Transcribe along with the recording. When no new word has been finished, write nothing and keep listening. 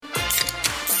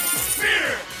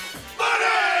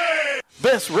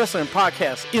best wrestling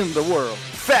podcast in the world.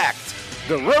 Fact,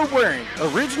 the road-wearing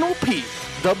original Pete,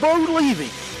 the believing,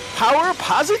 power of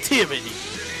positivity,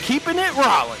 keeping it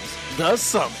Rollins, the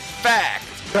Summit. Fact,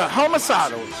 the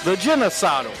homicidal, the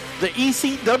genocidal, the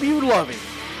ECW loving,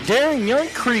 daring young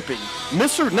creeping,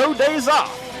 Mr. No Days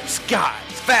Off, Scott.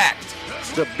 Fact,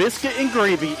 the biscuit and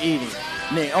gravy eating,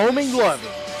 Naomi loving,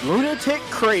 lunatic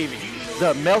craving,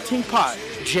 the melting pot,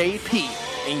 JP,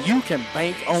 and you can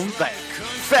bank on that.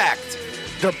 Fact,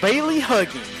 the Bailey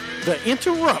hugging, the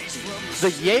interrupting, the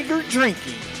Jaeger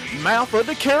drinking, mouth of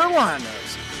the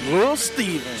Carolinas, Lil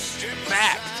Steven.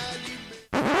 Fact.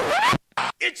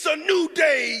 It's a new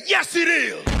day. Yes, it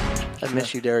is. I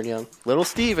miss you, Darren Young. Little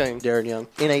Steven, Darren Young,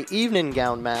 in a evening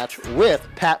gown match with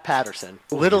Pat Patterson.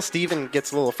 Little Steven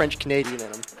gets a little French-Canadian in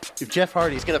him. If Jeff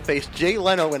Hardy's going to face Jay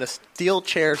Leno in a steel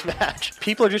chairs match,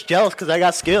 people are just jealous because I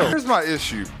got skills. Here's my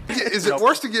issue. Is it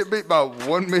worse to get beat by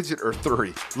one midget or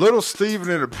three? Little Steven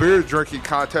in a beer drinking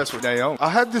contest with Naomi. I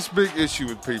have this big issue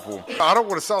with people. I don't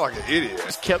want to sound like an idiot.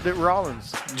 Just kept it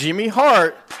Rollins. Jimmy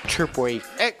Hart, Triple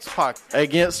X-Pac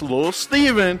against Lil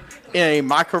Steven in a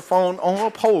microphone on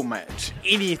a pole match.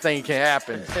 Anything can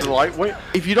happen. Lightweight.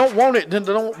 If you don't want it, then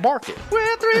don't mark it.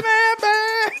 We're three-man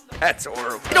band. That's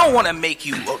horrible. I don't want to make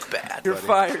you look bad. You're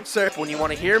fired, sir. When you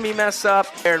want to hear me mess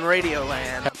up, they're in Radio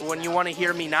Land. When you want to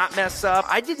hear me not mess up,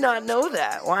 I did not know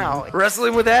that. Wow.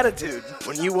 Wrestling with attitude.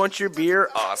 When you want your beer,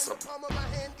 awesome.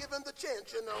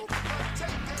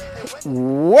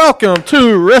 Welcome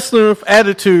to Wrestling with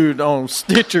Attitude on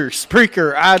Stitcher,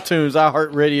 Spreaker, iTunes,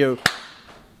 iHeartRadio.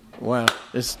 Wow,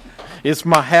 it's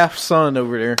my half son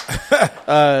over there,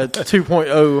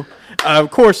 2.0.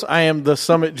 Of course, I am the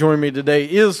Summit. Joining me today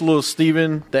is Lil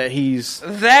Steven. That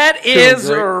is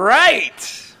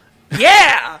right.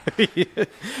 Yeah.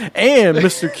 And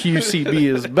Mr.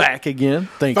 QCB is back again.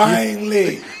 Thank you.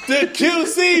 Finally, the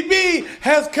QCB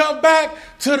has come back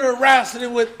to the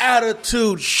Wrestling with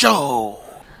Attitude show.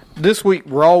 This week,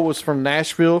 Raw was from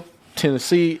Nashville,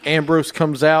 Tennessee. Ambrose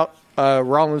comes out.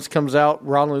 Rollins comes out.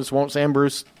 Rollins wants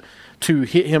Ambrose to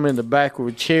hit him in the back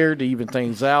with a chair to even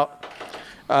things out.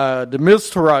 The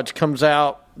Miztourage comes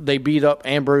out. They beat up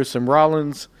Ambrose and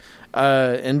Rollins.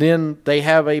 And then they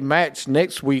have a match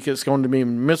next week. It's going to be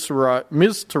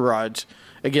Miztourage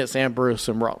against Ambrose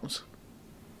and Rollins.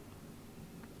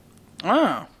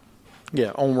 Oh.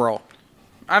 Yeah, on Raw.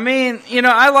 I mean,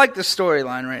 I like the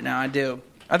storyline right now. I do.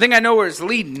 I think I know where it's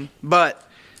leading, but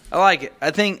I like it.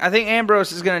 I think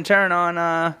Ambrose is going to turn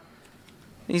on.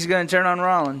 He's going to turn on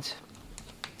Rollins.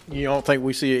 You don't think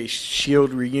we see a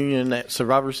Shield reunion at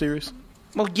Survivor Series?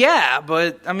 Well, yeah,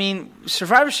 but I mean,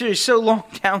 Survivor Series is so long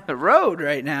down the road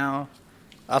right now.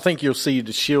 I think you'll see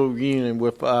the Shield reunion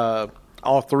with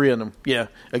all three of them. Yeah,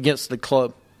 against the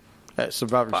club at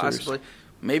Survivor Series. Possibly,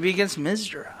 maybe against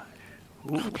Miztourage.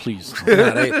 Please,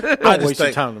 I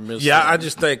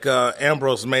just think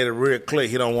Ambrose made it real clear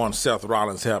he don't want Seth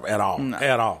Rollins' help at all,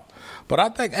 at all. But I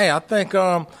think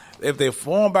if they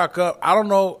form back up, I don't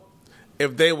know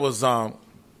if they was the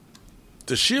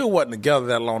Shield wasn't together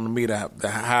that long to me to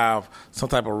have some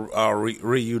type of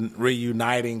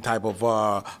reuniting type of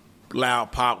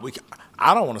loud pop.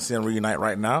 I don't want to see them reunite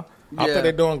right now. I think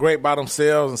they're doing great by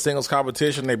themselves in singles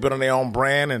competition. They built on their own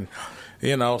brand, and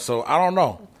so I don't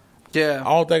know. Yeah, I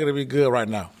don't think it'll be good right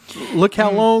now. Look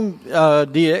how long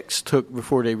DX took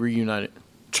before they reunited.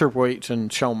 Triple H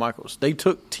and Shawn Michaels. They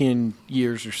took 10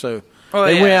 years or so.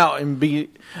 They went out and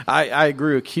beat. I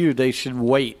agree with Q. They should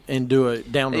wait and do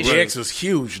it down the road. DX was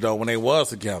huge though when they was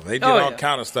together. They did all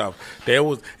kind of stuff.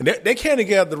 They came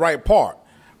together the right part.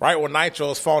 Right when Nitro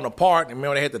was falling apart, and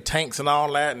remember they had the tanks and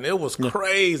all that, and it was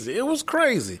crazy. It was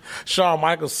crazy. Shawn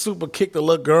Michaels super kicked the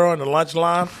little girl in the lunch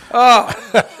line. Oh,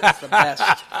 that's the best.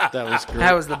 That was great.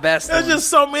 That was the best. There's just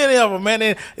so many of them,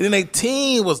 man. And their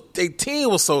team was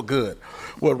so good.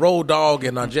 With Road Dogg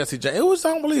and Jesse James. It was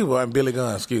unbelievable. And Billy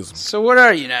Gunn, excuse me. So what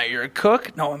are you now? You're a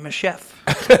cook? No, I'm a chef.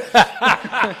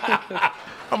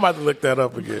 I'm about to look that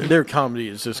up again. Their comedy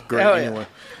is just great anyway.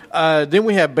 Then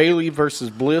we have Bailey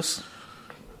versus Bliss.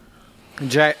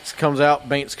 Jax comes out,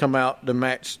 Banks come out. The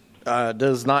match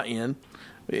does not end.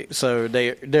 So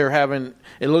they're having,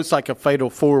 it looks like a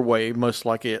fatal four-way, most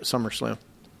likely at SummerSlam.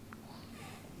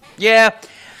 Yeah.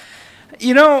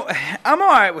 I'm all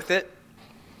right with it.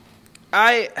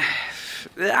 I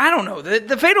don't know.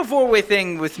 The Fatal 4-Way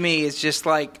thing with me is just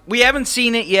like, we haven't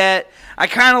seen it yet. I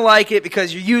kind of like it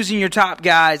because you're using your top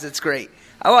guys. It's great.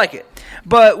 I like it.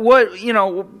 But what, Are you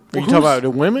talking about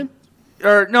the women?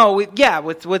 Or no, with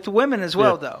the women as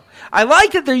well, though. I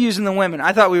like that they're using the women.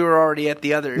 I thought we were already at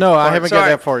the other. No, I haven't got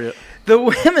that far yet. The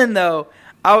women, though,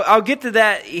 I'll get to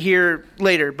that here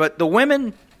later. But the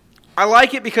women, I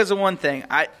like it because of one thing.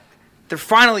 They're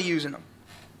finally using them.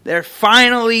 They're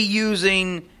finally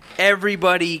using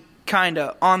everybody kind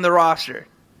of on the roster,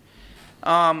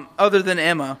 other than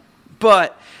Emma.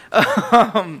 But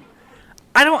I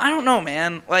don't know,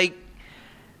 man. Like,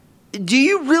 do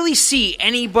you really see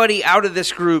anybody out of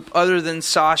this group other than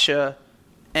Sasha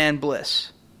and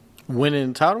Bliss winning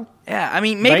the title? Yeah, I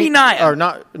mean, maybe Nia. Or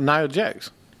not Nia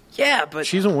Jax. Yeah, but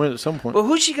she's going to win at some point. Well,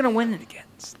 who's she going to win it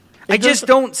against? I just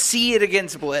don't see it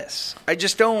against Bliss. I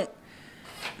just don't.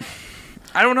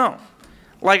 I don't know.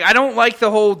 Like, I don't like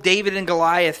the whole David and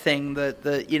Goliath thing.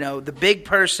 The big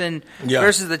person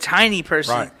versus the tiny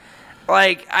person. Right.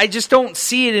 Like, I just don't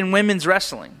see it in women's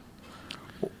wrestling.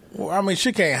 Well, I mean,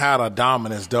 she can't hide her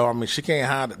dominance, though. I mean, she can't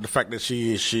hide the fact that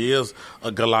she is a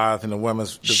Goliath in the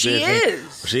women's division.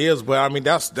 She is, but I mean,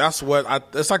 that's what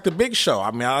it's like the Big Show.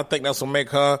 I mean, I think that's what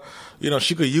make her.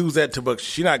 She could use that but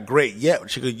she's not great yet.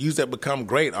 But she could use that to become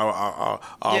great or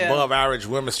above average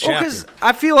women's champion. Because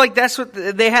I feel like that's what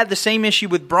they had the same issue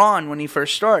with Braun when he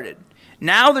first started.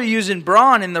 Now they're using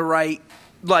Braun in the right,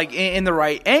 in the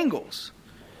right angles.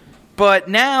 But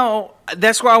now,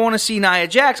 that's why I want to see Nia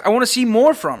Jax. I want to see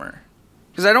more from her.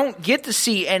 Because I don't get to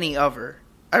see any of her.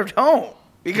 I don't.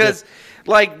 Because,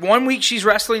 1 week she's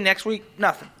wrestling, next week,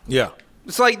 nothing. Yeah.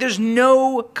 It's like there's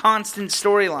no constant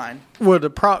storyline. Well,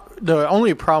 the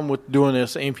only problem with doing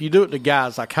this, and if you do it to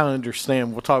guys, I kind of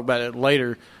understand. We'll talk about it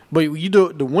later. But you do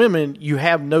it to women, you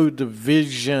have no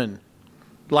division.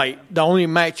 Like, the only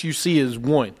match you see is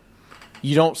one.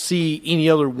 You don't see any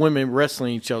other women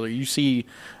wrestling each other. You see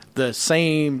the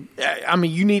same. I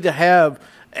mean, you need to have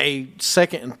a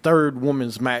second and third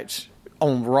women's match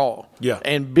on Raw,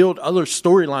 and build other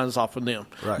storylines off of them.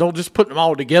 Right. Don't just put them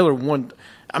all together one.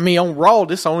 I mean, on Raw,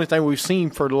 this is the only thing we've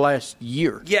seen for the last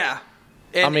year. Yeah.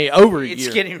 I mean, over a year. It's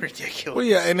getting ridiculous. Well,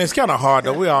 yeah, and it's kind of hard,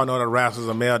 though. We all know that wrestling's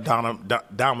a male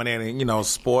dominating,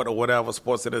 sport or whatever,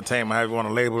 sports entertainment, however you want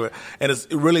to label it. And it's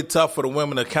really tough for the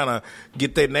women to kind of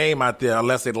get their name out there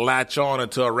unless they latch on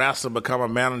until a wrestler, become a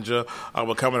manager, or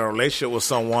become in a relationship with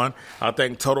someone. I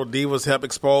think Total Divas help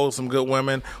expose some good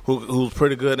women who's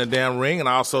pretty good in the damn ring. And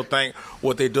I also think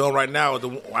what they're doing right now,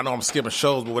 I know I'm skipping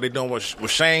shows, but what they're doing, what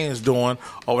Shane's doing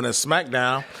over in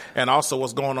SmackDown, and also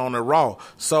what's going on in Raw.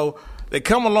 So they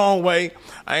come a long way.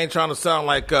 I ain't trying to sound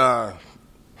like I'm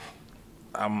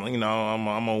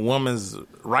a women's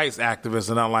rights activist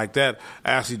and nothing like that.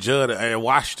 Ashley Judd at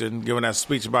Washington giving that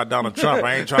speech about Donald Trump.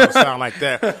 I ain't trying to sound like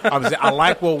that. I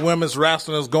like where women's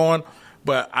wrestling is going,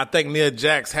 but I think Nia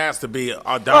Jax has to be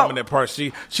a dominant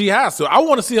person. She has to. I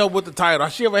want to see her with the title.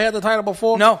 Has she ever had the title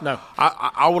before? No.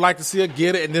 I would like to see her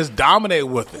get it and just dominate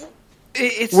with it.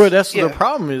 The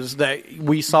problem is that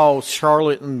we saw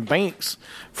Charlotte and Banks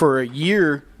for a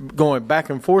year going back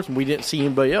and forth, and we didn't see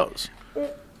anybody else.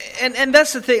 And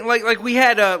that's the thing. Like we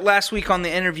had last week on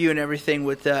the interview and everything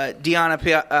with Deonna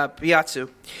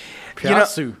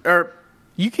Purrazzo.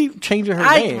 You keep changing her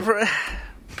name.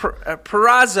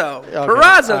 Purrazzo. Okay.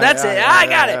 Purrazzo. That's it. I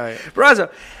got it. Right. Purrazzo.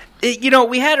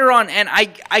 We had her on, and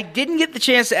I didn't get the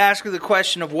chance to ask her the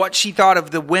question of what she thought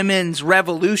of the women's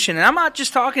revolution. And I'm not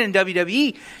just talking in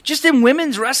WWE, just in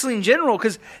women's wrestling in general.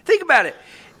 Because think about it.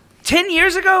 10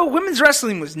 years ago, women's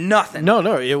wrestling was nothing.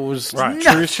 No, it was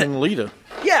Trish and Lita.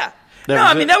 Yeah.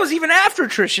 That was even after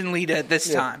Trish and Lita at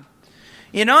this time.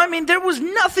 There was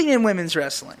nothing in women's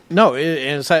wrestling. No,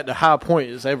 and it's at the high point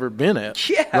it's ever been at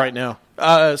right now.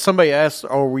 Somebody asked,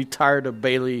 are we tired of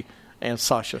Bayley and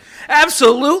Sasha?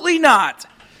 Absolutely not.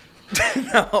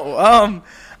 No.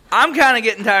 I'm kind of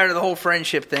getting tired of the whole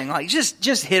friendship thing. Like,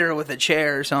 just hit her with a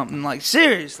chair or something. Like,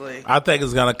 seriously. I think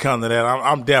it's going to come to that.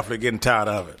 I'm definitely getting tired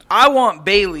of it. I want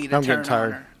Bayley to turn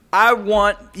on her.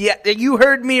 You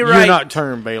heard me right. You're not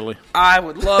turning Bayley. I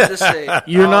would love to see.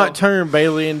 You're not turning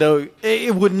Bayley, and though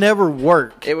it would never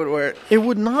work. It would work. It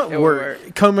would not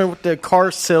work. Coming with the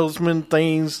car salesman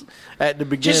things at the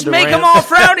beginning. Just make them all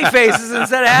frowny faces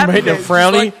instead of happy faces. Make them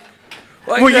frowny.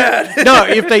 Like that. No,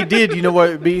 if they did, you know what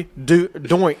it would be?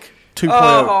 Doink 2.0.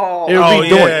 Oh. It would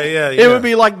be Doink. Yeah. It would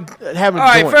be like having All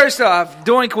right, Doink. First off,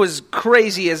 Doink was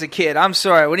crazy as a kid. I'm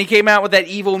sorry. When he came out with that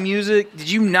evil music, did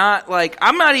you not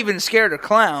I'm not even scared of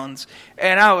clowns.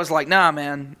 And I was like, nah,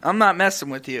 man, I'm not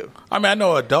messing with you. I mean, I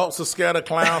know adults are scared of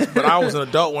clowns, but I was an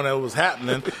adult when it was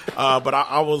happening. But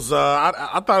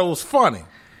I thought it was funny.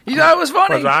 You thought it was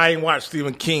funny? Because I ain't watched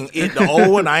Stephen King the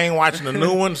old one. I ain't watching the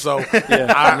new one. So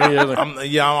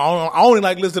I only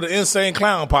like listen to Insane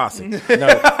Clown Posse. No,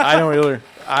 I don't either.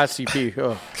 ICP.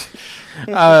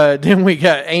 Oh. Then we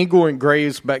got Angle and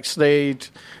Graves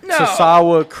backstage. No.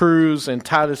 Sasawa, Cruz, and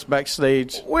Titus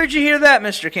backstage. Where'd you hear that,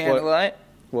 Mr. Candlelight?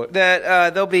 What?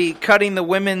 That they'll be cutting the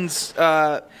women's.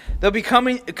 They'll be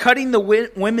cutting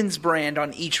the women's brand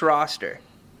on each roster.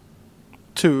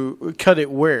 To cut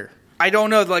it where? I don't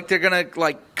know. Like they're gonna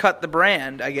cut the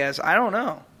brand. I guess I don't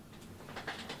know.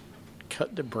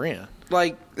 Cut the brand.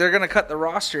 Like they're gonna cut the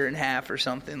roster in half or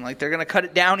something. Like they're gonna cut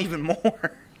it down even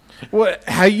more. What?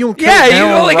 How you gonna cut Yeah, it down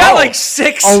you on only Raw? got like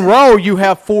 6. On Raw, you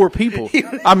have 4 people.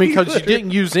 I mean, because you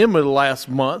didn't use Emma the last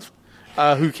month,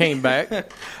 who came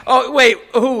back. Oh wait,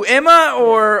 who? Emma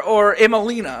or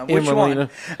Emelina? Which one?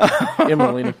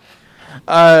 Emelina.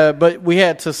 But we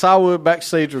had Tosawa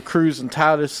backstage with Cruz and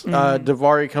Titus.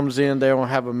 Daivari comes in. They don't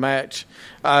have a match.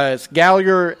 It's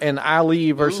Gallagher and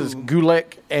Ali versus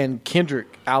Gulak and Kendrick.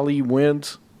 Ali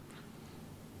wins.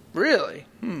 Really?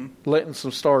 Letting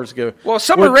some stars go. Well,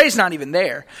 Summer Rae's not even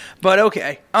there, but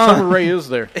okay. Summer Rae is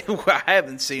there. I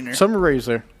haven't seen her. Summer Rae's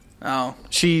there. Oh.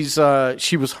 She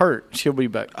was hurt. She'll be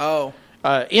back. Oh.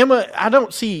 Emma, I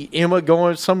don't see Emma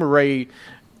going. Summer Rae,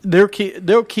 they'll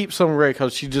keep Summer Rae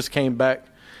because she just came back.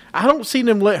 I don't see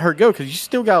them let her go because you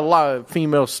still got a lot of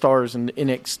female stars in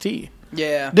NXT.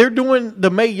 Yeah. They're doing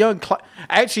the Mae Young.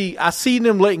 Actually, I see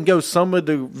them letting go some of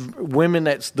the women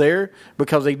that's there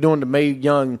because they're doing the Mae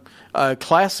Young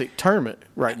Classic tournament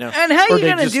right now. And how are you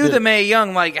going to do the Mae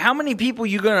Young? Like, how many people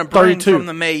you going to bring 32. from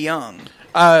the Mae Young?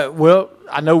 Well,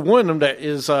 I know one of them that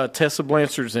is Tessa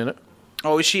Blanchard's in it.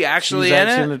 Oh, is she actually She's in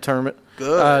actually it? in the tournament.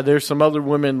 Good. There's some other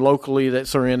women locally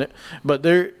that are in it, but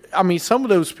some of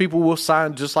those people will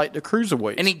sign just like the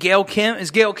cruiserweights. Any Gail Kim?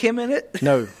 Is Gail Kim in it?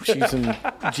 No, she's in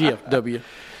GFW.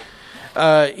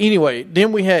 Anyway,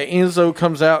 then we had Enzo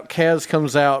comes out, Kaz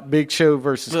comes out, Big Show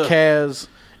versus Kaz.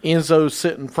 Enzo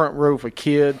sitting front row for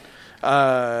Kid.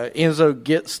 Enzo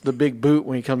gets the big boot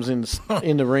when he comes in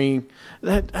the ring.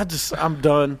 I'm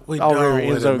done. Already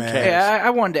Enzo and Kaz. Yeah, I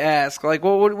wanted to ask, like,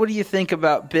 what do you think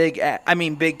about Big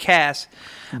Cass?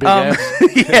 Big ass.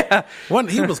 Yeah.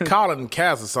 He was calling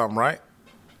Cass or something, right?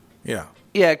 Yeah.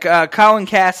 Yeah, Colin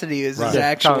Cassidy is his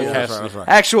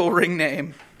actual ring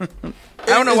name. I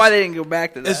don't know why they didn't go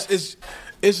back to that.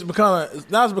 It's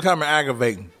becoming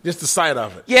aggravating. Just the sight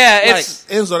of it. Yeah, it's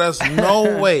Enzo. There's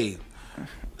no way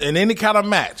in any kind of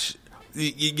match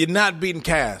you're not beating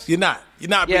Cass. You're not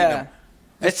beating him.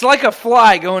 It's like a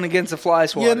fly going against a fly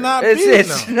swatter. You're not beating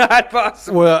It's him. not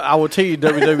possible. Well, I will tell you,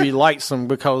 WWE likes him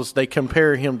because they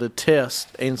compare him to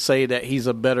Test and say that he's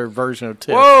a better version of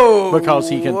Test because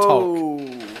he can talk.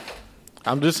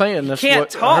 I'm just saying. That's can't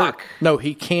what talk. No,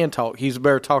 he can talk. He's a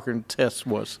better talker than Test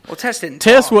was. Well, Test didn't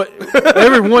Test talk.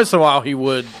 every once in a while he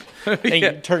would. And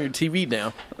you turn your TV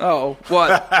down. Oh,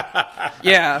 what?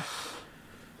 Yeah.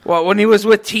 Well, when he was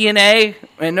with TNA,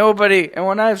 and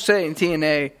when I was saying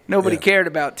TNA, nobody cared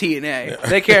about TNA.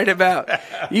 They cared about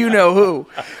you know who.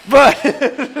 But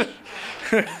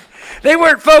they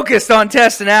weren't focused on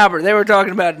Test and Albert. They were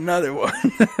talking about another one.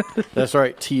 That's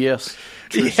right, TS.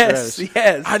 Yes.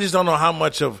 I just don't know how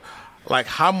much of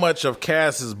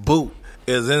Cass's boot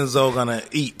is Enzo gonna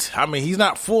eat. I mean, he's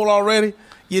not full already.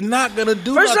 You're not gonna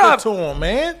do nothing to him,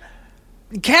 man.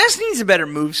 Cass needs a better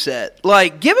moveset.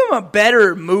 Like, give him a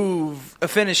better move, a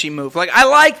finishing move. Like, I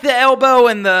like the elbow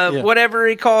and the whatever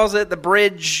he calls it, the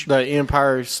bridge. The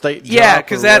Empire State Drop. Yeah,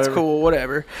 because that's cool,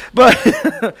 whatever.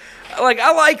 But, like,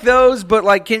 I like those, but,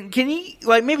 like, can he,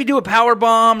 like, maybe do a power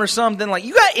bomb or something? Like,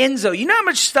 you got Enzo. You know how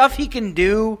much stuff he can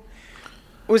do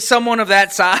with someone of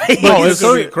that size? Oh, it's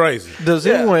going to be crazy. Does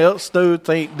anyone else, though,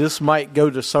 think this might go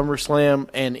to SummerSlam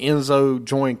and Enzo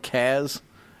join Kaz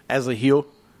as a heel?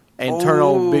 And turn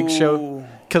on Big Show?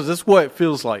 Because that's what it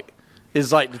feels like.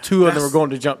 It's like the two of them are going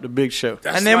to jump to Big Show.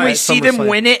 And then we see them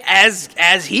win it as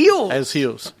heels. As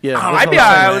heels. Yeah. I'd be all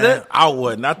right with it. I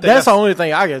wouldn't. I think that's the only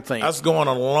thing I could think. That's going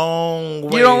a long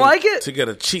way. You don't like it? To get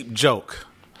a cheap joke.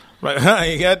 Right?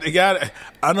 You got it.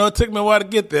 I know it took me a while to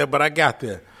get there, but I got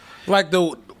there. Like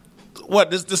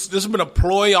this has been a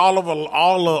ploy all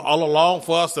along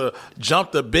for us to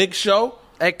jump the Big Show?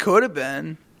 It could have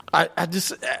been.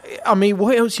 I mean,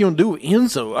 what else you gonna do with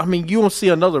Enzo? I mean, you gonna see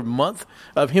another month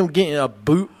of him getting a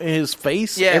boot in his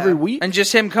face every week, and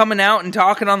just him coming out and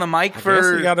talking on the mic I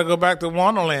guess you got to go back to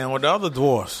Wonderland with the other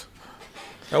dwarfs.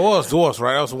 That was dwarfs,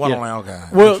 right? That was Wonderland guy.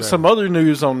 Well, some other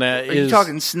news on that Are you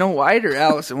talking Snow White or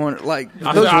Alice in Wonderland? Like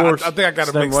I think I got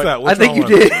it mixed up. I think you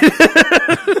did.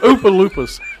 Oompa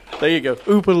Loompas. There you go.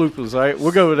 Oompa Loompas. All right,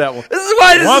 we'll go with that one. This is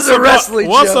why this is a wrestling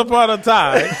show. Once upon a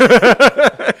time,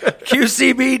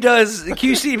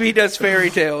 QCB does fairy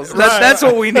tales. That's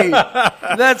what we need.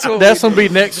 That's gonna be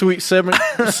next week's segment.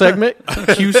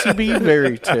 QCB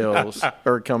fairy tales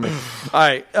are coming. All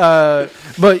right,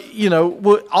 but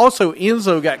also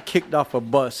Enzo got kicked off a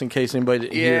bus. In case anybody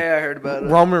didn't hear. Yeah, I heard about it.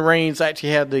 Roman Reigns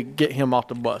actually had to get him off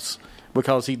the bus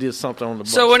because he did something on the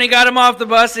bus. So when he got him off the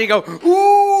bus, he go,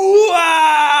 ooh,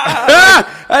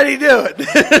 ah! How'd he do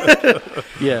it?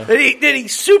 Yeah. Did he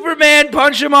Superman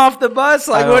punch him off the bus?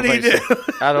 Like, what did he do? So.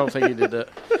 I don't think he did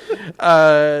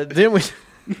that. Then we...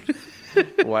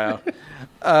 Wow.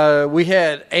 We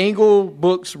had Angle,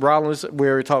 Books, Rollins. We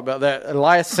already talked about that.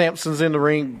 Elias Sampson's in the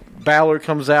ring. Balor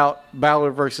comes out.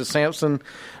 Balor versus Sampson.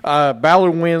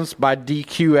 Balor wins by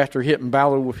DQ after hitting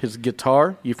Balor with his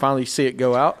guitar. You finally see it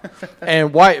go out.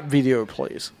 And Wyatt video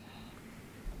plays.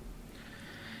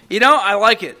 I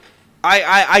like it.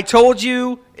 I told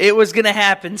you it was going to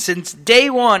happen. Since day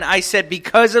one, I said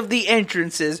because of the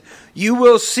entrances, you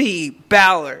will see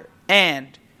Balor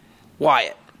and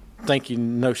Wyatt. Thank you,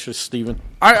 Nocia Steven.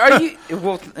 Are you?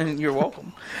 Well, you're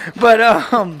welcome. But,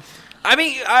 I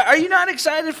mean, are you not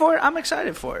excited for it? I'm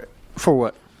excited for it. For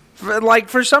what? For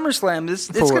SummerSlam. It's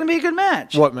going to be a good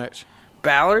match. What match?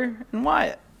 Balor and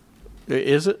Wyatt.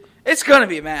 Is it? It's going to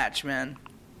be a match, man.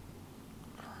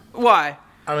 Why?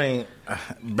 I mean,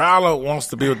 Balor wants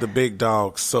to be with the big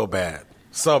dog so bad.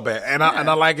 So bad. And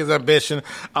I like his ambition.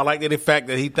 I like the fact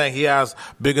that he think he has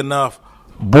big enough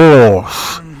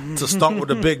balls to stomp with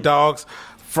the big dogs.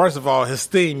 First of all, his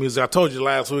theme music. I told you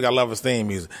last week I love his theme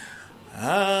music.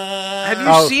 Have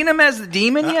you seen him as the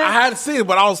Demon yet? I hadn't seen it,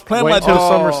 but I was playing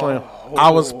SummerSlam.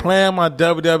 I was playing my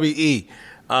WWE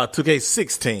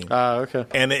 2K16. Okay.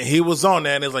 And he was on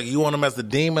there, and it's like, you want him as the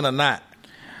Demon or not?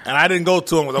 And I didn't go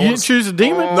to him. You didn't choose the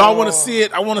Demon? No, I want to see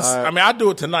it. I want to. I mean, I do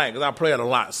it tonight because I play it a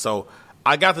lot. So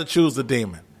I got to choose the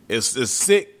Demon. It's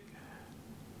sick.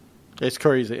 It's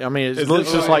crazy. I mean, it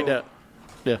looks just like that.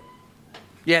 Yeah.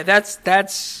 Yeah,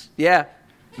 that's yeah.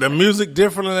 The music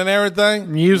different than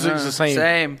everything. Music's the same.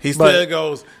 Same. He still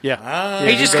goes. Yeah.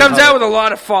 He just comes out with a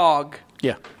lot of fog.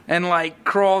 Yeah. And like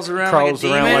crawls around like a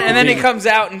demon, and then he comes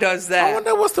out and does that. I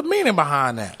wonder what's the meaning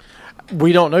behind that.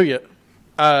 We don't know yet.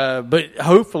 But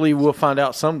hopefully we'll find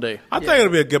out someday. I think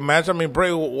it'll be a good match. I mean,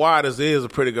 Bray Wyatt is a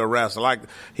pretty good wrestler. Like,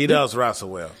 he does wrestle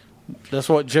well. That's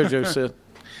what JoJo said.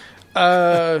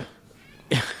 All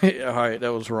right,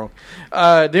 that was wrong.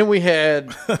 Then we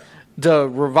had the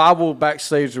Revival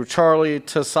backstage with Charlie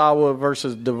Tasawa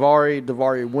versus Daivari.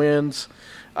 Daivari wins.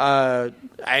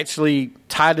 Actually,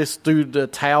 Titus threw the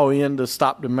towel in to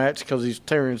stop the match because he's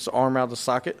tearing his arm out of the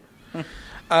socket.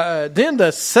 Then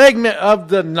the segment of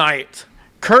the night.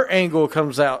 Kurt Angle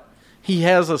comes out. He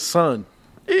has a son.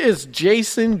 It is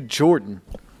Jason Jordan.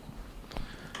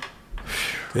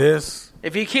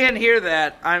 If you can't hear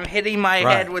that, I'm hitting my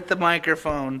head with the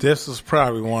microphone. This is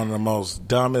probably one of the most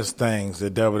dumbest things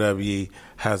that WWE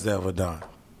has ever done.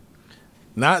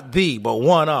 Not but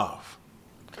one of.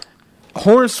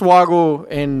 Hornswoggle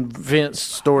and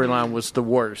Vince storyline was the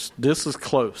worst. This is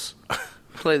close.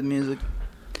 Play the music.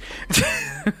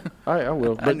 All right, I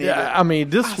will. But I mean,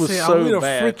 this was so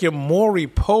bad. Are we a freaking Maury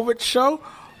Povich show?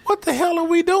 What the hell are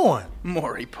we doing?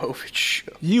 Maury Povich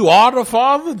show. You are the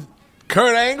father,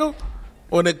 Kurt Angle?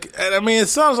 I mean, it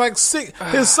sounds like sick.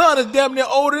 His son is damn near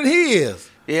older than he is.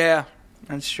 Yeah,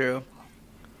 that's true.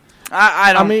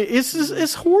 I mean,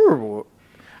 it's horrible.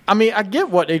 I mean, I get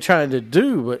what they're trying to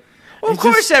do, but of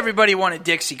course everybody wanted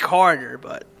Dixie Carter,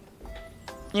 but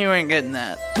you ain't getting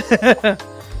that.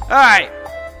 All right,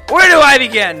 where do I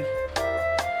begin?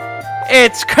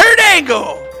 It's Kurt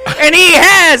Angle, and he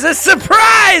has a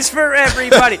surprise for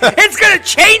everybody. It's going to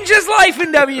change his life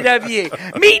in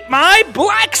WWE. Meet my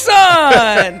black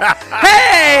son.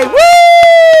 Hey,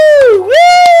 woo, woo.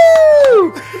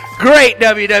 Great,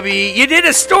 WWE. You did a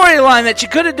storyline that you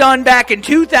could have done back in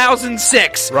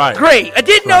 2006. Right. Great. I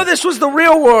didn't know this was the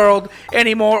real world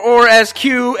anymore, or as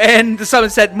Q and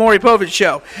someone said, Maury Povich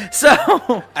show.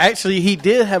 So actually, he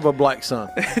did have a black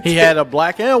son. He had a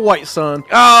black and a white son.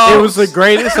 Oh. It was the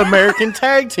greatest American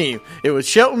tag team. It was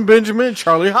Shelton Benjamin and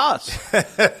Charlie Haas.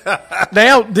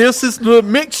 Now, this is the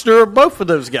mixture of both of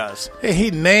those guys. He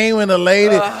naming a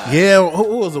lady.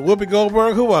 Who was it? Whoopi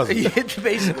Goldberg? Who was it?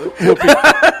 Basically.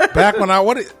 Back when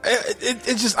it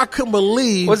just, I couldn't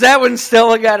believe. Was that when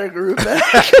Stella got her groove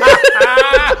back?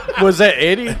 Was that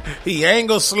Eddie? He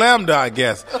angle slammed her, I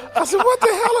guess. I said, what the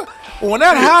hell? When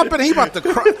that happened, he about to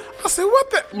cry. I said, what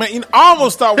the? Man, I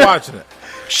almost stopped watching it.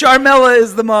 Charmella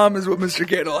is the mom, is what Mr.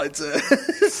 Candlelight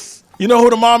says. You know who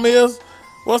the mom is?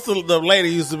 What's the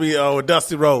lady used to be with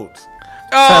Dusty Rhodes?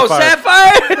 Oh,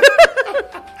 Sapphire?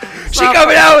 She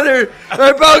coming out with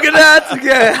her polka dots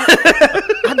again.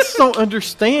 I just don't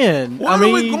understand. Where are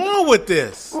we going with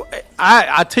this?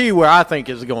 I tell you where I think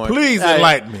it's going. Please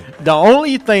enlighten me. The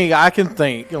only thing I can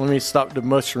think, let me stop the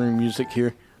mushroom music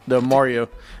here, the Mario.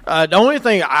 The only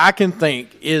thing I can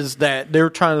think is that they're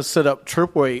trying to set up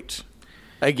Triple H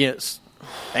against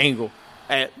Angle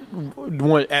at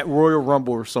Royal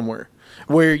Rumble or somewhere,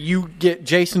 where you get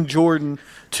Jason Jordan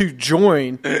to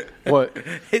join. What?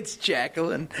 It's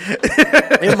Jacqueline.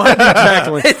 It might be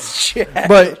Jacqueline. It's Jacqueline.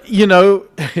 But,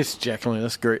 it's Jacqueline.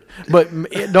 That's great. But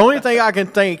the only thing I can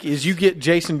think is you get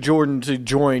Jason Jordan to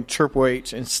join Triple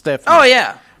H and Stephanie. Oh,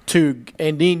 yeah.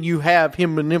 And then you have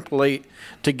him manipulate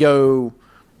to go,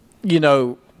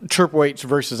 Triple H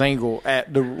versus Angle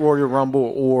at the Royal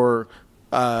Rumble or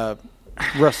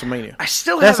WrestleMania. That's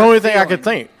the only thing I could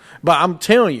think. But I'm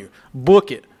telling you,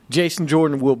 book it. Jason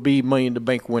Jordan will be Money in the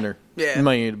Bank winner. Yeah.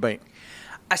 Money in the Bank.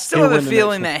 I still have a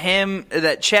feeling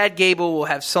that Chad Gable will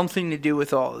have something to do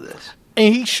with all of this.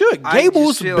 And he should.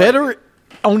 Gable's better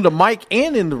on the mic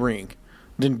and in the ring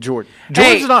than Jordan.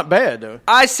 Jordan's not bad, though.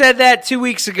 I said that 2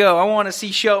 weeks ago. I want to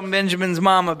see Shelton Benjamin's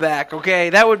mama back, okay?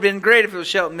 That would have been great if it was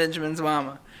Shelton Benjamin's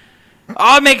mama.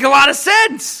 Oh, it'd make a lot of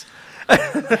sense.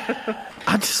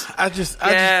 I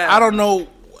don't know.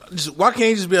 Why can't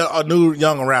he just be a new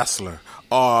young wrestler?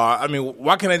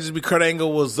 Why can't it just be Kurt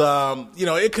Angle was,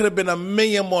 it could have been a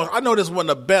million more. I know this wasn't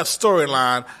the best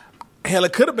storyline. Hell,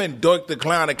 it could have been Doink the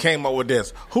Clown that came up with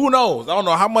this. Who knows? I don't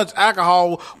know how much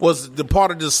alcohol was the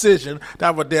part of the decision to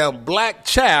have a damn black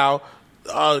child,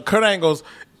 Kurt Angle's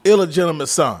illegitimate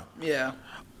son. Yeah.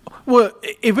 Well,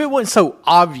 if it wasn't so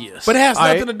obvious. But it has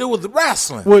nothing to do with the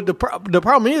wrestling. Well, the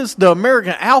problem is the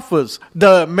American Alphas.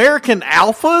 The American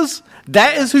Alphas,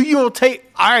 that is who you will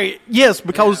take. All right, yes,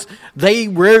 because they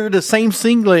wear the same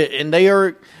singlet and they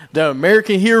are the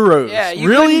American heroes. Yeah, you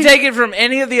really? couldn't take it from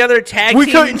any of the other tag teams.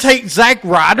 We couldn't take Zack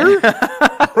Ryder?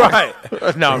 Right.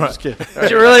 No, I'm just kidding. Do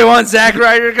you really want Zack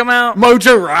Ryder to come out?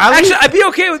 Mojo Rawley? Actually, I'd be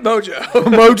okay with Mojo.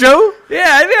 Mojo? Yeah,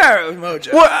 I'd be all right with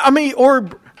Mojo.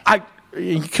 Well,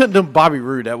 you couldn't do Bobby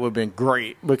Roode. That would have been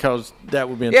great because that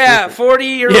would have been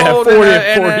 40-year-old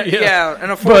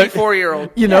and a 44-year-old.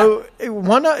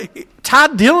 Why not Ty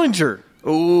Dillinger?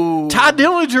 Ooh, Ty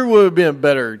Dillinger would have been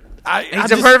better.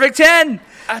 He's a perfect 10.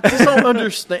 I just don't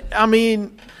understand. I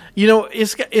mean,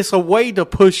 it's a way to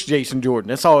push Jason Jordan.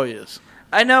 That's all it is.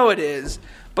 I know it is,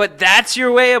 but that's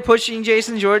your way of pushing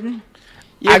Jason Jordan.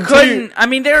 You couldn't. I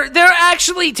mean, they're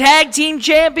actually tag team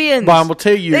champions. But I'm gonna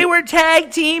tell you, they were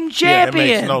tag team champions.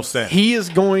 Yeah, that makes no sense. He is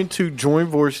going to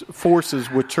join forces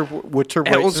with Triple H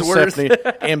and Stephanie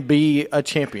and be a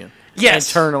champion. Yes,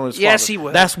 and turn on his father. Yes, he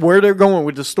will. That's where they're going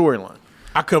with the storyline.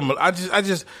 I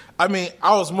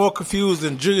was more confused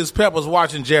than Julius Peppers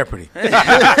watching Jeopardy.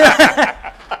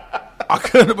 I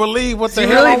couldn't believe what the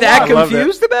hell. Really that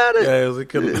confused about it? Yeah,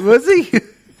 was he?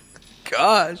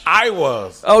 Gosh. I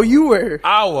was. Oh, you were?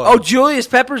 I was. Oh, Julius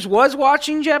Peppers was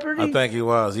watching Jeopardy? I think he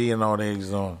was. He didn't know what he was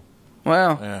doing.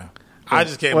 Wow. Yeah. I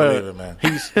just can't believe it, man.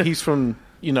 He's from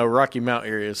Rocky Mount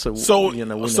area, so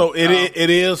it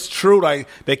is true. Like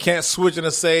they can't switch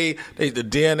and say the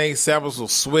DNA samples will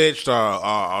switch.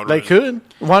 They could.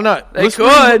 Why not?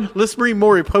 Let's bring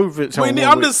Maury Povich on.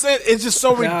 I'm just saying it's just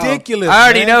so ridiculous. I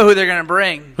already know who they're going to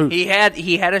bring. Who? He had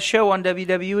a show on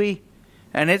WWE,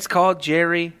 and it's called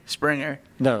Jerry Springer.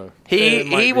 No,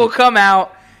 he will come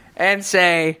out and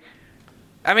say.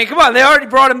 I mean, come on! They already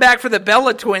brought him back for the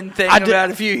Bella Twin thing about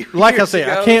a few years Like I said,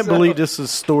 ago, I can't believe this is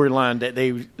a storyline that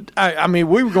they. I mean,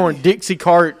 we were going Dixie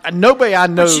Cart. Nobody I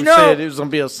know said it was going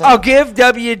to be a song. I'll give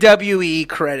WWE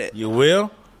credit. You will?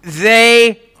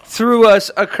 They threw us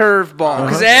a curveball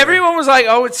because everyone was like,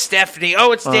 "Oh, it's Stephanie.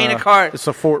 Oh, it's Dana Cart. It's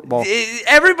a fork ball."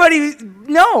 Everybody,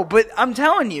 no, but I'm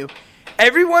telling you,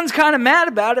 everyone's kind of mad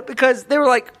about it because they were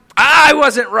like, "I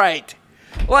wasn't right."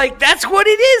 Like that's what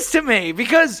it is to me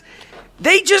because.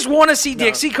 They just want to see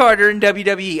Dixie Carter in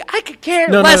WWE. I could care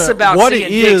less about what seeing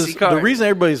it is, Dixie Carter. The reason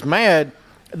everybody's mad,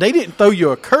 they didn't throw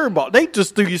you a curveball. They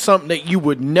just threw you something that you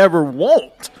would never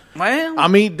want. Well, I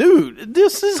mean, dude,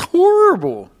 this is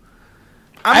horrible.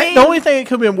 The only thing that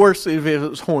could have been worse if it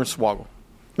was Hornswoggle.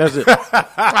 That's it.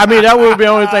 I mean, that would have been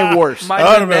the only thing worse. Might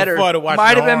have been better.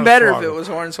 Might have been better if it was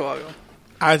Hornswoggle.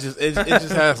 It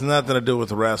just has nothing to do with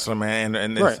the wrestling, man.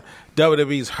 And it's,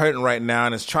 WWE's hurting right now,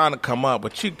 and it's trying to come up,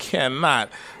 but you cannot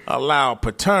allow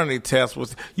paternity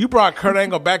tests. You brought Kurt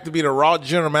Angle back to be the Raw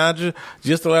general manager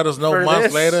just to let us know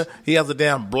months later he has a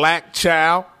damn black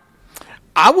child.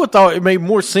 I would thought it made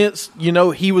more sense,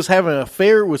 he was having an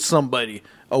affair with somebody,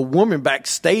 a woman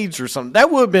backstage or something.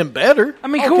 That would have been better. I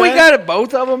mean, could we got it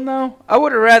both of them, though? I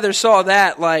would have rather saw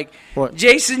that, like, what?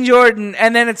 Jason Jordan,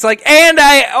 and then it's like, and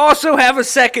I also have a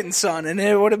second son, and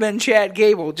it would have been Chad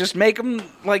Gable. Just make them,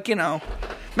 like,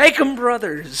 make them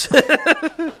brothers.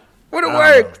 Would have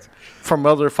worked. From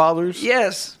other fathers?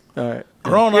 Yes. All right.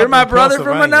 You're my brother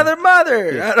from another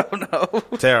mother. Yeah. I don't know.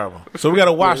 Terrible. So we got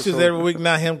to watch this every week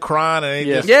now, him crying.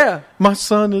 And yeah. My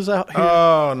son is out here.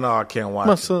 Oh, no, I can't watch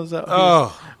My son's out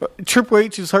here. Triple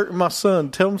H is hurting my son.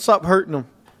 Tell him stop hurting him.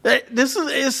 It's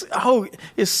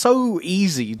so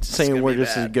easy saying where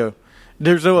this is go.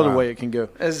 There's no other way it can go.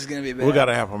 This is going to be bad. We got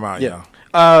to help him out, yeah.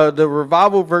 The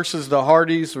Revival versus the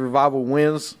Hardys. The Revival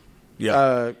wins.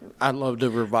 Yeah. I love the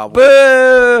Revival.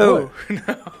 Boo!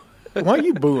 No. Why are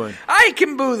you booing? I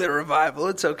can boo the Revival.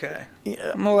 It's okay.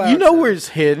 Yeah. You know where it's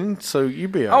heading, so you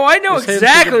be all right. Oh, I know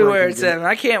exactly where it's heading.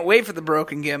 I can't wait for the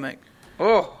broken gimmick.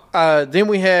 Oh. Then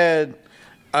we had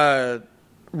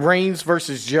Reigns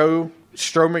versus Joe.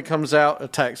 Strowman comes out,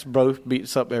 attacks both,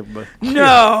 beats up everybody.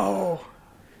 No.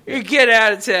 You get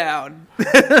out of town.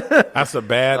 That's a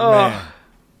bad man.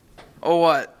 Oh,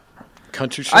 what?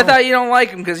 Country Strong. I thought you don't like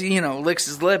him because he, licks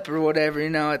his lip or whatever,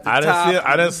 at the top.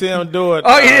 I didn't see him do it.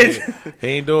 Oh, he did? He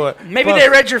ain't do it. Maybe they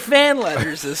read your fan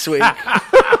letters this week. Yeah,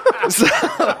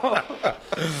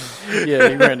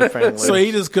 he ran the fan letters. So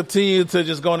he just continued to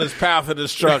just go on his path of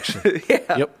destruction.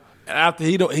 Yeah. Yep. After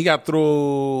he got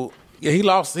through, he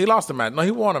lost the match. No,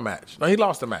 he won a match. No, he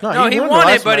lost the match. No, he won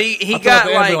it, but he got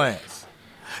ambulance.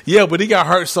 Yeah, but he got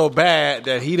hurt so bad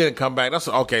that he didn't come back. That's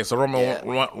okay. So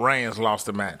Roman Reigns lost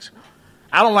the match.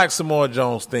 I don't like Samoa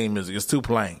Joe's theme music. It's too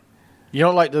plain. You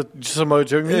don't like the Samoa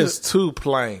Joe music? It's too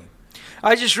plain.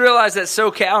 I just realized that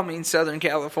SoCal means Southern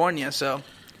California, so.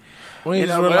 But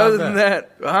other than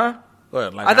that,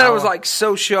 What, like I thought it was like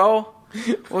social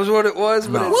was what it was,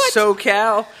 but it's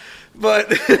SoCal. But.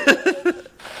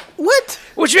 What?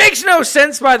 Which makes no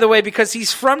sense, by the way, because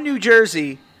he's from New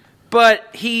Jersey.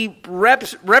 But he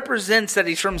represents that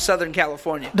he's from Southern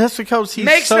California. That's because he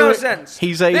makes no sense.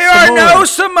 He's a There Samoan. are no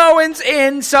Samoans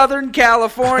in Southern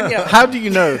California. How do you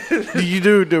know? Do you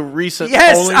do the recent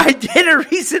Yes, polling? I did a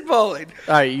recent polling.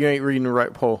 All right, you ain't reading the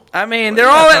right poll. I mean, they're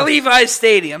all at Levi's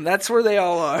Stadium. That's where they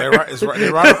all are. They're right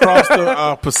across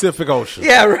the Pacific Ocean.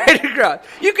 Yeah, right across.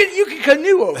 You can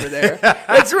canoe over there.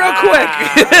 It's real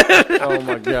quick. Oh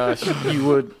my gosh,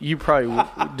 you probably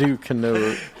do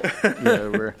canoe.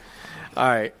 Yeah, all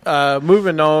right,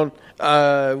 moving on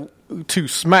to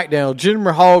SmackDown. Jinder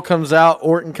Mahal comes out.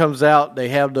 Orton comes out. They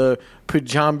have the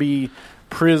Punjabi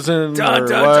prison or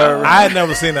whatever. I had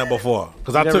never seen that before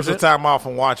because I took some time off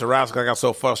from watching wrestling. I got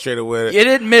so frustrated with it. You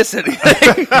didn't miss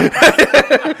anything.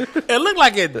 It looked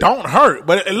like it don't hurt,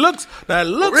 but it looks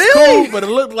really? cool, but it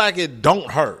looked like it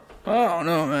don't hurt. Oh,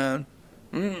 no,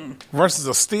 man. Versus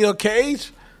a steel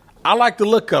cage? I like the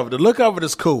look of it. The look of it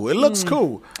is cool. It looks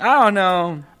cool. I don't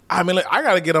know. I mean, I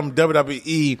got to get them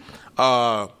WWE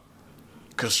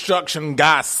construction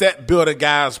guys, set builder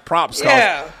guys, props.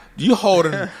 Yeah. You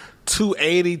holding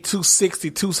 280,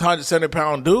 260,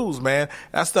 270-pound dudes, man.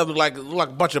 That stuff look like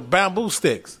a bunch of bamboo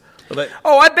sticks.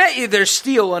 I bet you there's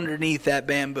steel underneath that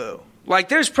bamboo. Like,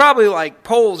 there's probably, like,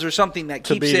 poles or something that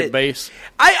keeps it. To be the base.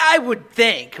 I would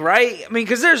think, right? I mean,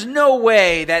 because there's no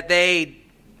way that they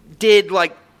did,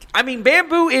 like... I mean,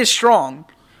 bamboo is strong.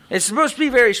 It's supposed to be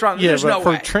very strong. Yeah, There's but no for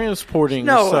way. transporting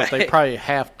and stuff, they probably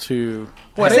have to...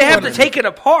 Well, they have to take it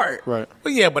apart. Right.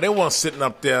 Well, yeah, but they weren't sitting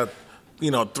up there,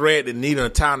 thread the needle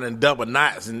and tying and double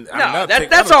knots. And,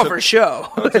 that's all for show.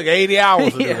 It took 80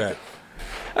 hours to do that.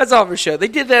 That's all for show. They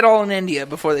did that all in India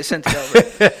before they sent it over.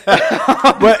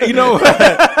 But,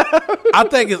 I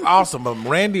think it's awesome. But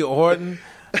Randy Orton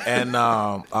and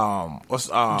Mahal,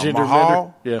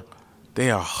 yeah, they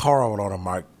are horrible on the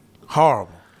mic.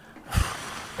 Horrible.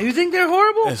 You think they're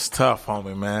horrible? It's tough,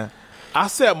 homie, man. I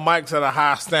set mics at a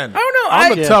high standard. I don't know.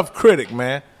 I'm a tough critic,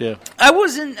 man. Yeah. I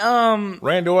wasn't.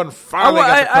 Randy Orton finally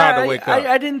got the crowd to wake up.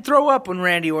 I didn't throw up when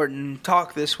Randy Orton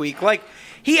talked this week. Like,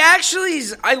 he actually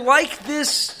is. I like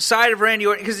this side of Randy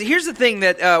Orton because here's the thing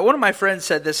that one of my friends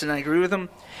said this, and I agree with him.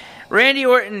 Randy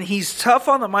Orton, he's tough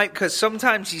on the mic because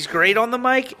sometimes he's great on the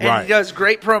mic and he does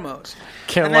great promos.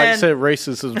 Said,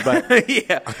 racist is back.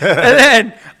 Yeah. And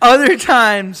then other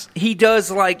times he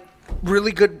does like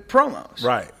really good promos.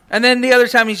 Right. And then the other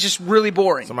time he's just really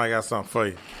boring. Somebody got something for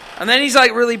you. And then he's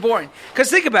like really boring. Because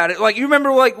think about it. Like, you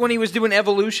remember like when he was doing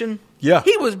Evolution? Yeah.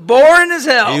 He was boring as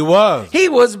hell. He was. He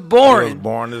was boring. He was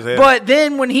boring as hell. But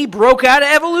then when he broke out of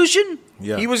Evolution,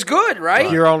 he was good, right?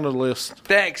 You're on the list.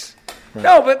 Thanks. Right.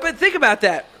 No, but think about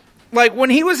that. Like, when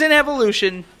he was in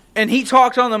Evolution, and he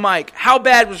talked on the mic, how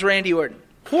bad was Randy Orton?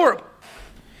 Horrible.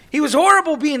 He was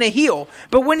horrible being a heel,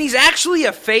 but when he's actually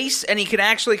a face and he can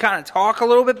actually kind of talk a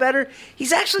little bit better,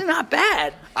 he's actually not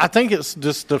bad. I think it's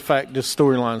just the fact this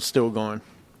storyline's still going.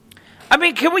 I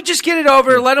mean, can we just get it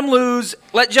over, let him lose,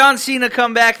 let John Cena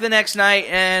come back the next night,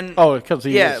 and... Oh, because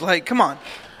he is. like, come on.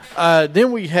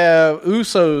 Then we have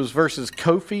Usos versus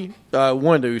Kofi,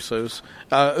 one of the Usos.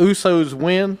 Usos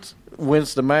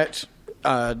wins the match.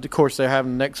 Of course, they're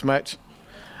having the next match.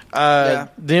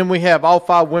 Then we have all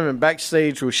 5 women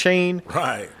backstage with Shane.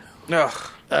 Right.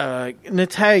 Ugh.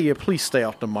 Natalya, please stay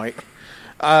off the mic.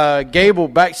 Gable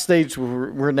backstage with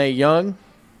Renee Young.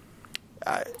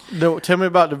 Tell me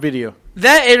about the video.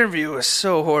 That interview was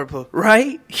so horrible,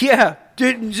 right? Yeah,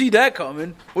 didn't see that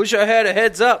coming. Wish I had a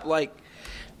heads up. Like,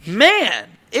 man,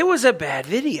 it was a bad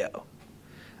video.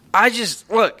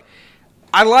 Look,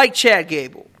 I like Chad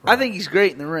Gable. Right. I think he's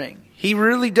great in the ring. He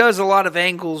really does a lot of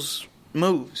angles,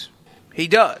 moves. He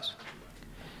does.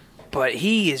 But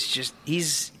he is just,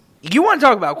 you want to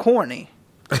talk about corny.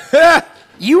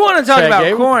 You want to talk about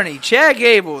Gable? Corny. Chad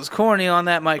Gable is corny on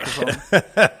that microphone.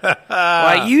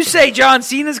 Like you say John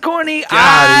Cena's corny,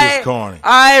 he's corny.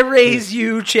 I raise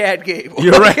you Chad Gable.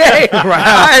 You're right. Okay?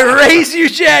 I raise you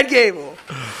Chad Gable.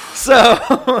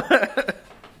 So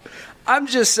I'm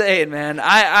just saying, man,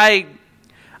 I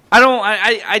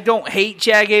don't hate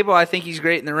Chad Gable. I think he's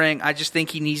great in the ring. I just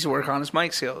think he needs to work on his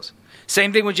mic skills.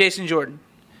 Same thing with Jason Jordan.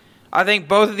 I think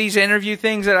both of these interview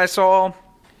things that I saw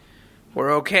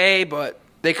were okay, but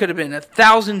they could have been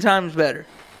 1,000 times better.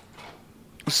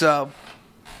 So,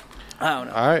 I don't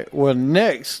know. All right. Well,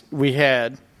 next we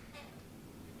had...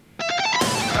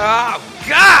 Oh,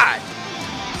 God!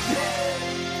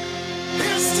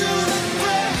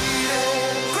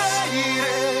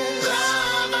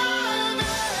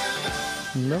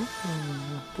 No?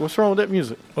 What's wrong with that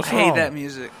music? I hate that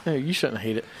music. Yeah, you shouldn't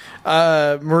hate it.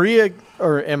 Maria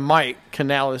and Mike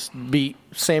Kanellis beat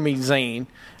Sami Zayn.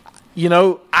 You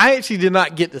know, I actually did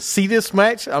not get to see this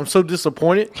match. I'm so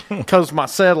disappointed because my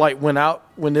satellite went out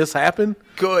when this happened.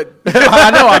 Good.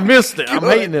 I know, I missed it. I'm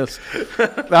hating this.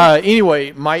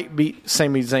 Anyway, Mike beat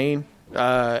Sami Zayn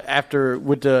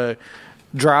with the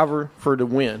driver for the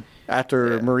win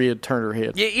after Maria turned her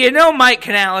head. You know, Mike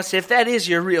Kanellis, if that is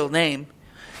your real name,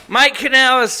 Mike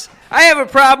Kanellis, I have a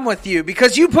problem with you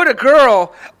because you put a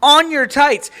girl on your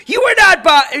tights. You were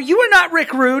not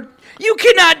Rick Rude. You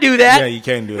cannot do that. Yeah, you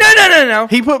can't do that. No.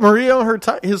 He put Maria on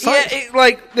his tights.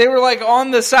 Yeah, they were like on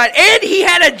the side, and he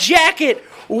had a jacket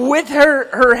with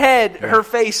her head, her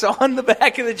face on the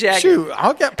back of the jacket. Shoot,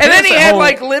 I'll get. And then he had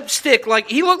like lipstick, like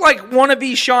he looked like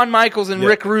wannabe Shawn Michaels and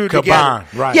Rick Rude combined,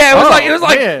 together. right? Yeah, it was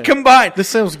like combined. This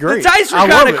sounds great. The tights were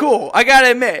kind of cool. I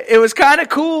gotta admit, it was kind of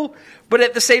cool. But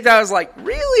at the same time, I was like,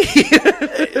 really?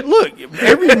 Look,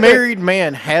 every married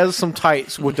man has some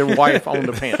tights with their wife on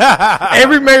the pants.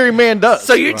 Every married man does.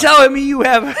 So you're telling me you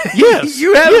have yes,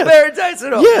 you have a pair of tights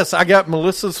at all? Yes, I got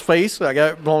Melissa's face. I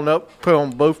got it blown up, put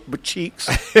on both cheeks.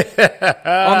 On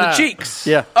the cheeks?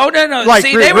 Yeah. Oh, no. Like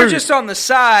see, they were just on the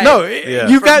side. No,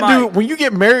 you got to do, when you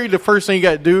get married, the first thing you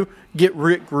got to do, get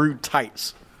Rick Rude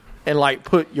tights. And, like,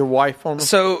 put your wife on them.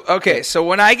 So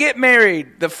when I get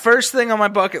married, the first thing on my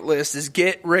bucket list is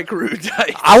get Rick Rude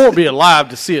tights. I won't be alive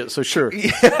to see it, so sure.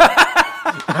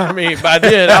 I mean, by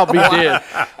then, I'll be dead.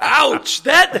 Ouch.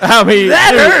 That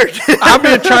hurt. I've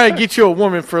been trying to get you a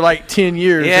woman for, like, 10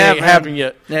 years. Yeah, it ain't happened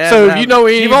yet. Yeah, so, if you know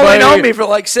anybody... You've only known me for,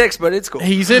 like, 6, but it's cool.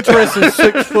 He's interested in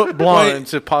 6-foot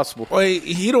blondes, if possible. Well,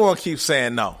 he don't want to keep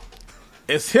saying no.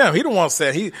 It's him. He don't want to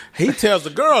say he tells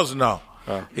the girls no.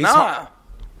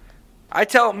 I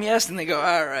tell them yes, and they go,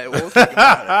 all right, we'll think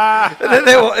about it. And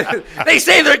then they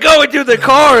say they're going to the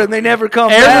car, and they never come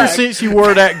back. Ever since you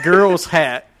wore that girl's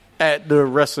hat at the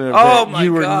wrestling event,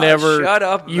 you were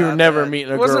never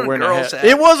meeting a girl wearing a hat.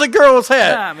 It was a girl's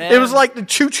hat. Nah, man. It was like the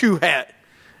choo-choo hat.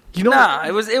 You know,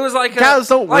 it was like guys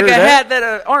don't wear a that. hat that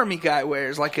an army guy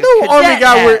wears, like a cadet army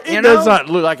guy hat, wears. It does not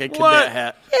look like a cadet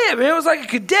hat. Yeah, man, it was like a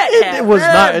cadet hat. It was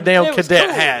not a damn cadet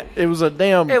hat. It was a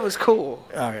damn. It was cool.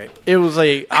 All right, it was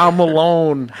a I'm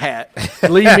alone hat.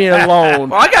 Leave me alone.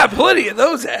 Well, I got plenty of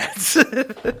those hats.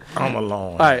 I'm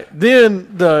alone. All right,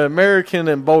 then the American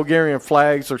and Bulgarian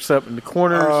flags are set up in the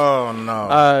corners. Oh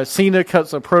no! Cena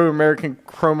cuts a pro-American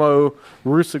promo.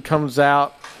 Rusev comes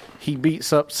out. He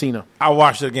beats up Cena. I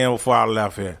watched it again before I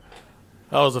left here.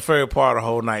 That was the favorite part of the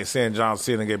whole night, seeing John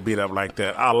Cena get beat up like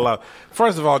that. I love.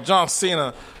 First of all, John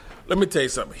Cena. Let me tell you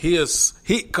something.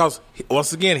 Because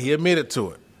once again, he admitted to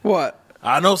it. What?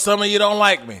 I know some of you don't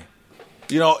like me.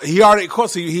 You know, he already. Of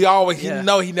course, he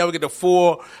know he never get the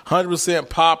full 100%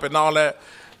 pop and all that.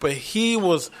 But he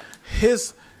was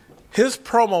his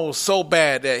promo was so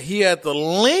bad that he had to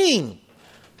lean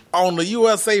on the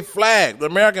USA flag, the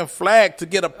American flag, to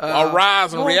get a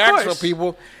rise and reaction from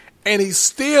people. And he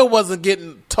still wasn't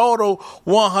getting total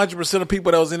 100% of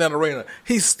people that was in that arena.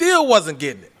 He still wasn't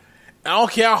getting it. I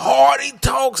don't care how hard he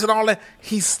talks and all that.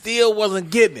 He still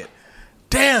wasn't getting it.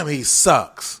 Damn, he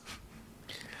sucks.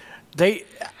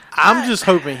 I'm just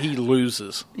hoping he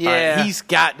loses. Yeah. Right, he's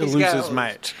got to lose his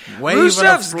match.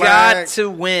 Rusev's got to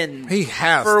win. He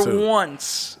has for to.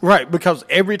 once. Right, because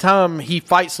every time he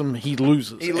fights him, he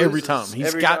loses. Every time.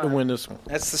 He's got to win this one.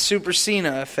 That's the Super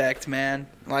Cena effect, man.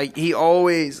 Like, he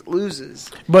always loses.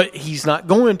 But he's not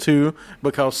going to,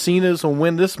 because Cena's will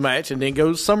win this match and then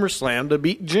goes to SummerSlam to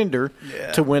beat Jinder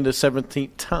to win the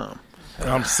 17th time.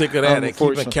 I'm sick of that. They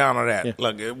keep counting that. Yeah.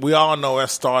 Look, we all know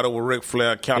that started with Ric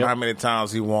Flair counting how many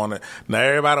times he won it. Now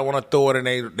everybody want to throw it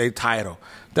in their title.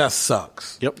 That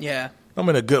sucks. Yep. Yeah. I'm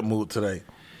in a good mood today.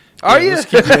 Are you? All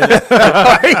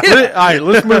right,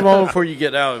 let's move on before you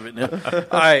get out of it now.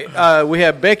 All right, we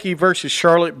have Becky versus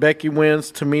Charlotte. Becky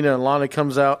wins. Tamina and Lana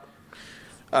comes out.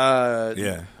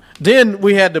 Then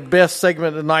we had the best segment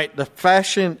of the night, the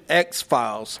Fashion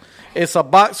X-Files. It's a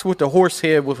box with a horse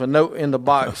head with a note in the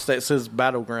box that says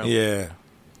Battleground. Yeah.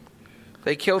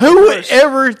 They killed Who would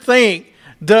ever think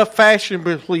the Fashion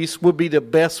Police would be the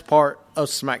best part of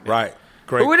SmackDown? Right.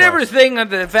 Great Who would ever think that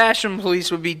the Fashion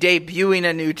Police would be debuting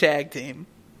a new tag team?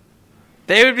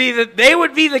 They would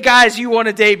be the guys you want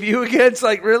to debut against.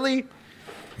 Like, really?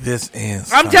 This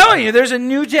is. I'm telling you, there's a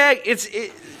new tag.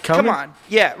 Come on.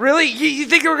 Yeah, really? You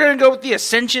think we're going to go with the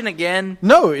Ascension again?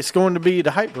 No, it's going to be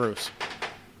the Hype Bros.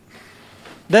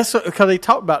 That's because they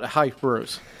talked about the Hype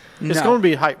Bros. It's going to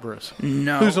be Hype Bros.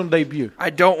 No. Who's on debut? I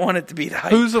don't want it to be the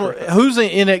Hype Bros. Who's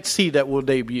in NXT that will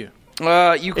debut?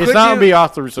 It's not going to be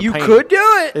Authors of Pain. You could do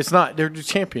it. It's not. They're the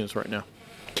champions right now.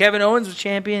 Kevin Owens was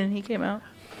champion and he came out.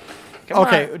 Come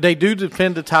on. They do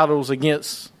defend the titles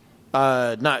against.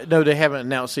 No, they haven't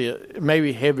announced it.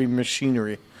 Maybe Heavy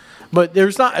Machinery, but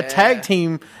there's not a tag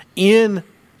team in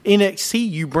NXT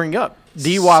you bring up.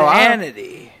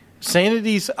 DIY.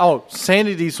 Sanity's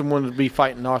the one to be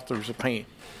fighting Authors of Pain.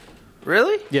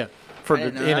 Really? Yeah, for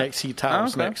the NXT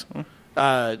titles next.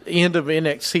 End of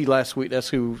NXT last week. That's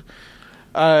who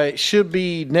should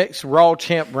be next Raw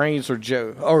champ, Reigns or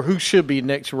Joe, or who should be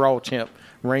next Raw champ,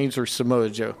 Reigns or Samoa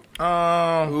Joe.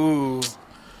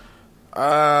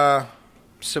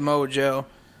 Samoa Joe.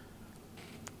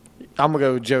 I'm gonna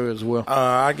go with Joe as well.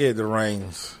 I get the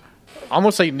Reigns. I'm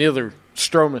gonna say neither.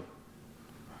 Strowman.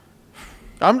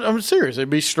 I'm serious. It'd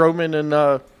be Strowman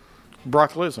and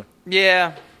Brock Lesnar.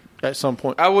 Yeah. At some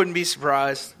point. I wouldn't be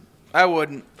surprised. I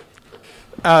wouldn't.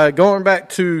 Going back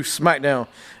to SmackDown,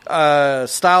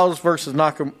 Styles and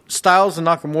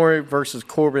Nakamura versus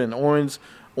Corbin and Owens.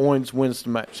 Owens wins the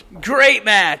match. Great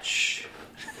match.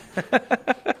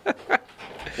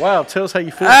 Wow, tell us how you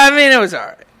feel. I mean, it was all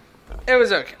right. It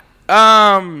was okay.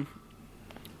 I'm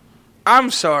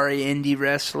sorry, indie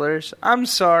wrestlers. I'm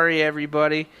sorry,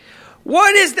 everybody.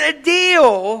 What is the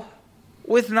deal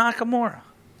with Nakamura?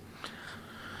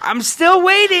 I'm still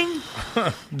waiting.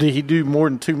 Did he do more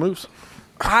than 2 moves?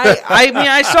 I mean,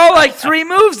 I saw like 3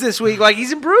 moves this week. Like,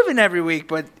 he's improving every week,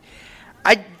 but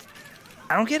I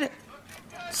don't get it.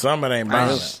 Some of it ain't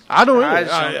buying it. I don't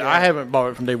either. I haven't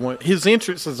bought it from day one. His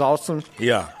entrance is awesome.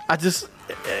 Yeah.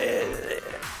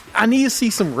 I need to see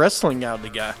some wrestling out of the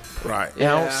guy. Right.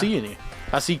 Yeah. I don't see any.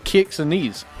 I see kicks and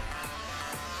knees.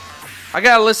 I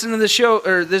gotta listen to the show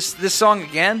or this song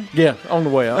again. Yeah, on the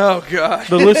way out. Oh God,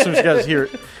 the listeners got to hear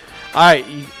it. All right,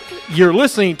 you're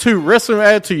listening to Wrestling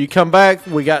Attitude. You come back,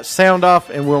 we got sound off,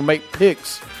 and we'll make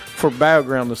picks for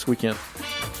Battleground this weekend.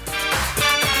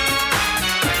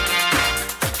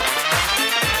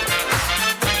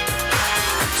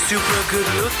 Super good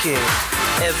looking,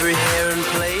 every hair in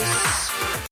place.